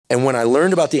And when I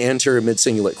learned about the anterior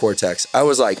mid-cingulate cortex, I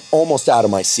was like almost out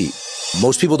of my seat.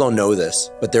 Most people don't know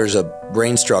this, but there's a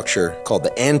brain structure called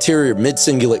the anterior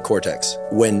mid-cingulate cortex.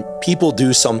 When people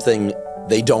do something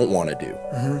they don't want to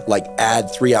do, like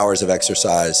add 3 hours of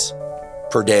exercise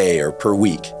per day or per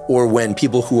week, or when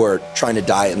people who are trying to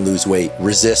diet and lose weight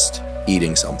resist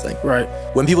eating something. Right.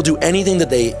 When people do anything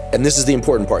that they, and this is the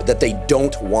important part, that they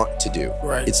don't want to do.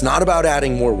 Right. It's not about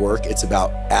adding more work, it's about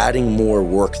adding more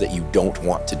work that you don't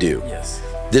want to do. Yes.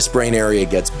 This brain area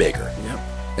gets bigger. Yep.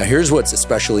 Now here's what's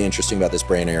especially interesting about this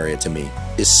brain area to me,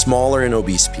 is smaller in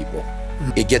obese people.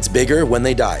 It gets bigger when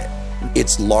they diet.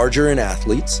 It's larger in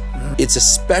athletes. It's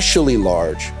especially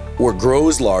large or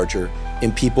grows larger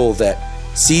in people that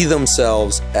see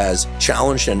themselves as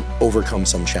challenged and overcome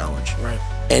some challenge. Right.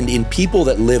 And in people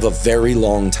that live a very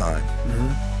long time,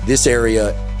 this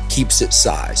area keeps its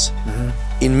size.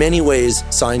 In many ways,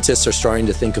 scientists are starting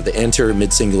to think of the anterior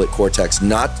mid-cingulate cortex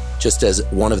not just as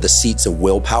one of the seats of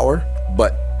willpower,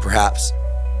 but perhaps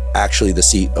actually the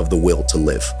seat of the will to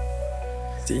live.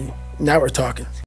 See, now we're talking.